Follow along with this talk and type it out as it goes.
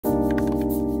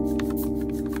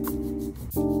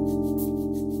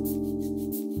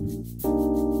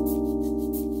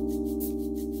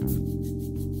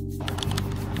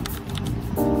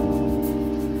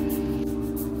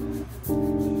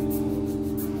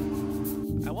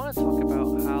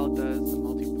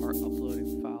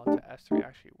S3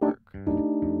 actually work.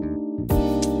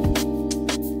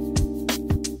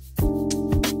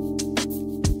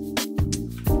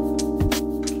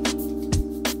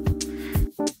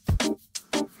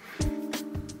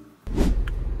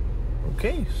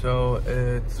 Okay, so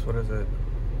it's, what is it?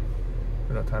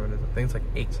 I don't know what time it is. I think it's like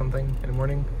 8 something in the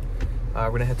morning. We're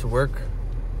gonna head to work.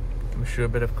 I'm gonna shoot a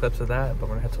bit of clips of that, but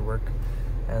we're gonna head to work.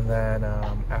 And then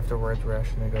afterwards, we're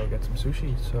actually gonna go get some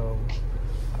sushi. So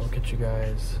I will catch you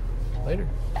guys later.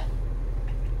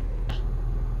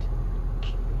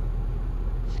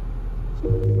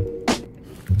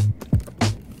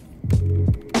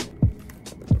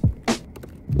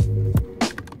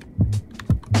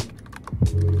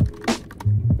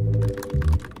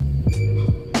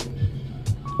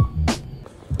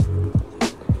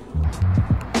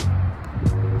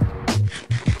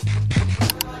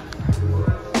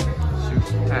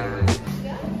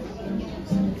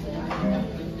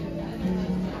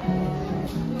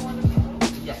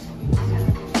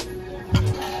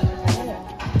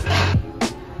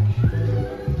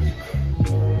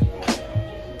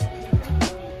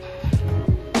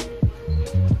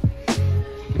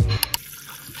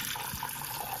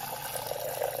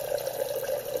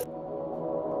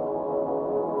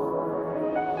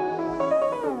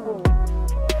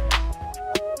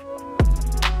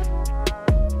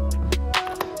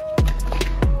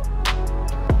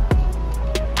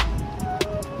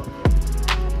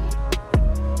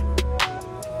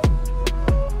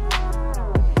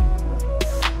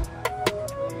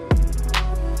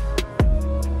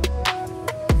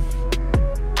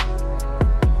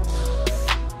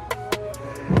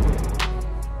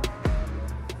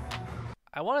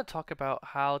 I want to talk about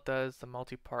how does the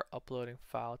multi-part uploading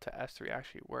file to S3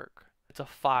 actually work. It's a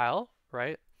file,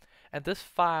 right? And this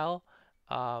file,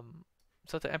 so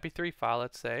it's an MP3 file,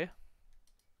 let's say.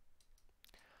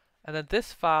 And then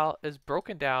this file is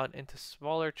broken down into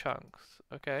smaller chunks,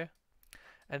 okay?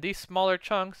 And these smaller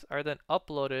chunks are then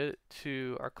uploaded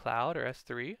to our cloud or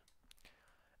S3.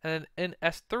 And then in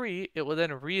S3, it will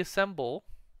then reassemble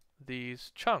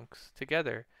these chunks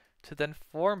together to then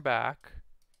form back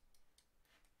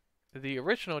the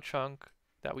original chunk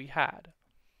that we had.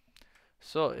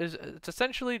 So it's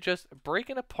essentially just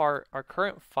breaking apart our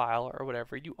current file or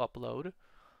whatever you upload,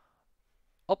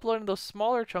 uploading those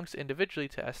smaller chunks individually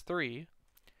to S3,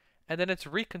 and then it's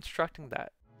reconstructing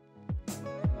that.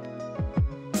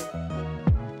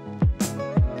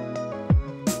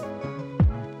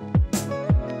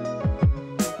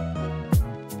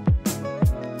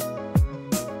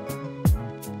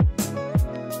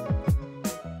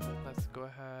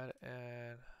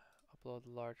 Upload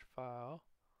the large file,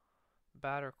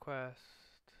 bad request.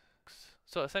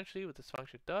 So essentially what this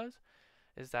function does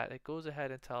is that it goes ahead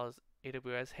and tells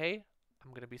AWS, hey, I'm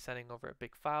going to be sending over a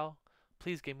big file.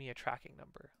 Please give me a tracking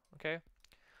number, okay?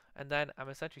 And then I'm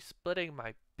essentially splitting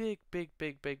my big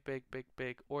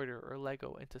order or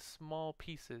Lego into small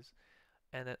pieces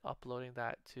and then uploading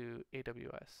that to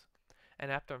AWS.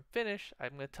 And after I'm finished,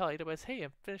 I'm going to tell AWS, hey,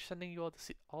 I'm finished sending you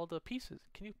all the pieces.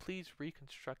 Can you please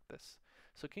reconstruct this?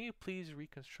 So can you please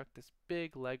reconstruct this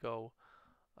big Lego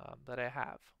that I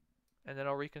have? And then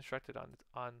I'll reconstruct it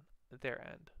on their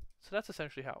end. So that's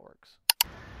essentially how it works.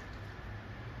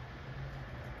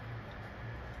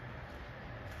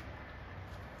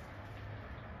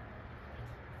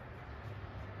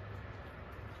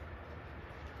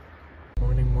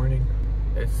 Morning.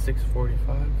 It's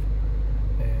 6:45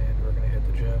 and we're gonna hit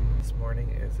the gym. This morning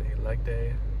is a leg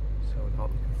day, so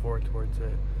not looking forward towards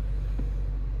it.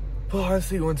 Well,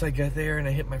 honestly, once I get there and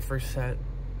I hit my first set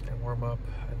and warm up,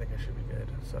 I think I should be good.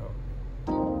 So.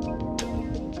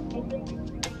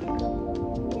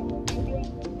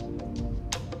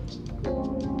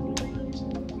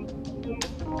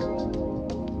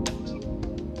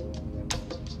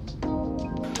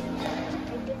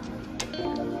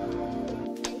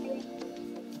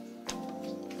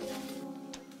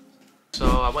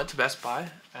 So I went to Best Buy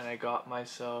and I got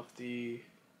myself the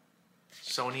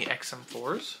Sony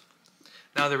XM4s.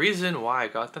 Now the reason why I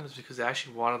got them is because I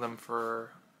actually wanted them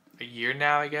for a year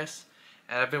now, I guess,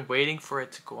 and I've been waiting for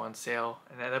it to go on sale,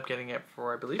 and I ended up getting it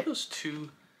for, I believe it was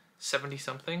 $270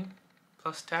 something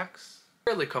plus tax.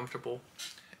 Fairly comfortable,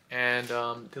 and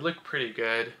they look pretty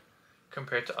good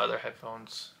compared to other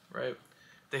headphones, right?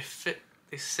 They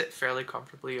sit fairly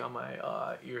comfortably on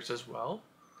my ears as well.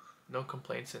 No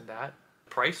complaints in that.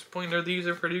 Price point of these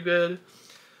are pretty good.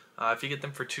 If you get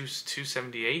them for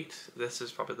 $278, this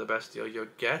is probably the best deal you'll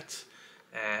get,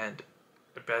 and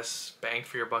the best bang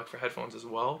for your buck for headphones as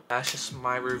well. That's just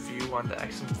my review on the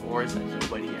XM4s that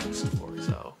nobody asked for,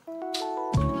 so